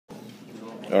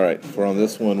Alright, for on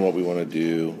this one, what we want to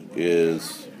do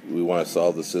is we want to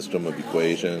solve the system of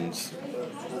equations.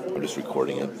 I'm just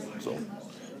recording it.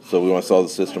 So we want to solve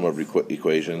the system of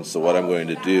equations. So what I'm going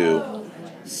to do,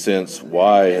 since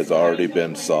y has already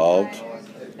been solved,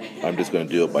 I'm just going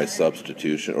to do it by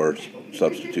substitution.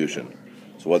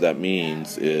 So what that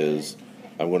means is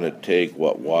I'm going to take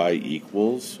what y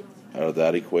equals out of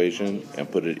that equation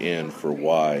and put it in for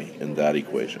y in that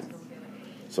equation.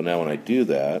 So now when I do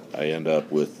that, I end up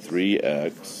with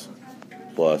 3x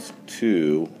plus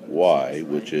 2y,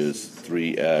 which is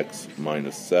 3x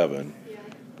minus 7,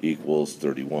 equals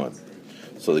 31.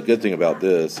 So the good thing about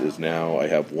this is now I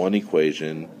have one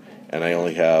equation and I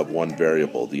only have one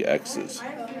variable, the x's.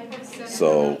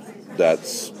 So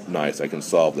that's nice. I can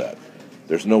solve that.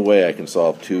 There's no way I can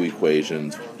solve two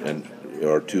equations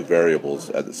or two variables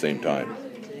at the same time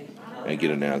and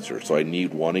get an answer. So I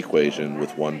need one equation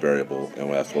with one variable,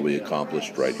 and that's what we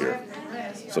accomplished right here.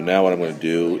 So now what I'm going to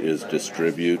do is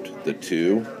distribute the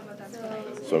 2.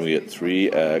 So I'm going to get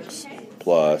 3x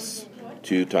plus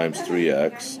 2 times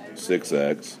 3x,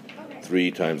 6x,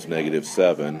 3 times negative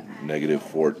 7, negative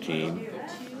 14,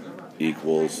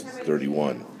 equals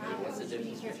 31.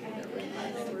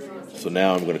 So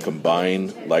now I'm going to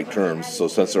combine like terms. So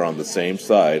since they're on the same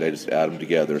side, I just add them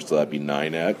together. So that'd be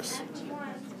 9x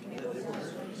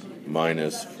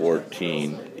minus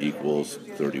 14 equals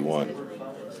 31.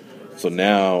 So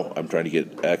now I'm trying to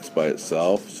get x by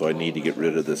itself, so I need to get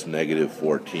rid of this negative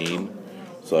 14.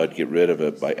 So I'd get rid of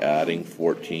it by adding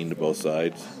 14 to both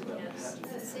sides.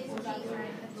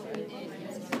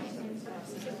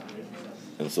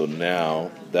 And so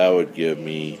now that would give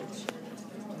me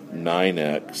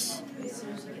 9x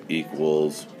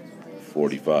equals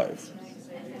 45.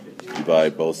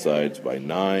 Divide both sides by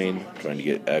 9, trying to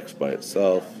get x by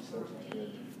itself.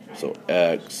 So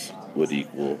x would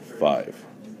equal 5.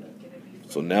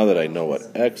 So now that I know what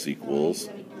x equals,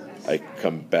 I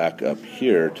come back up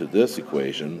here to this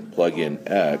equation, plug in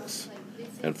x,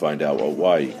 and find out what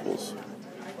y equals.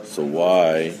 So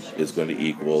y is going to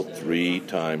equal 3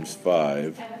 times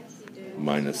 5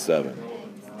 minus 7.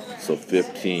 So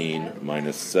 15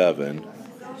 minus 7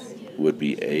 would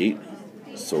be 8.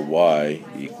 So y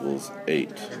equals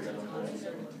 8.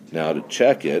 Now to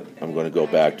check it, I'm going to go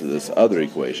back to this other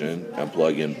equation and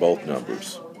plug in both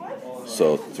numbers.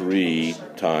 So 3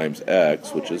 times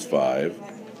x, which is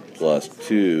 5, plus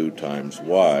 2 times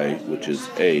y, which is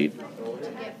 8,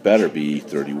 better be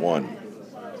 31.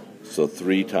 So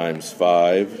 3 times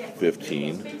 5,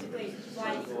 15,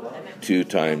 2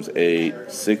 times 8,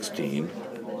 16,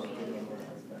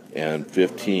 and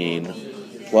 15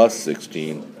 plus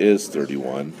 16 is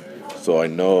 31. So I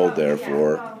know,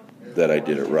 therefore, that I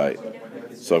did it right.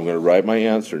 So I'm going to write my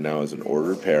answer now as an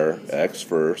ordered pair, x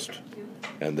first,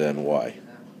 and then y.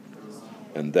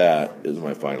 And that is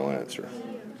my final answer.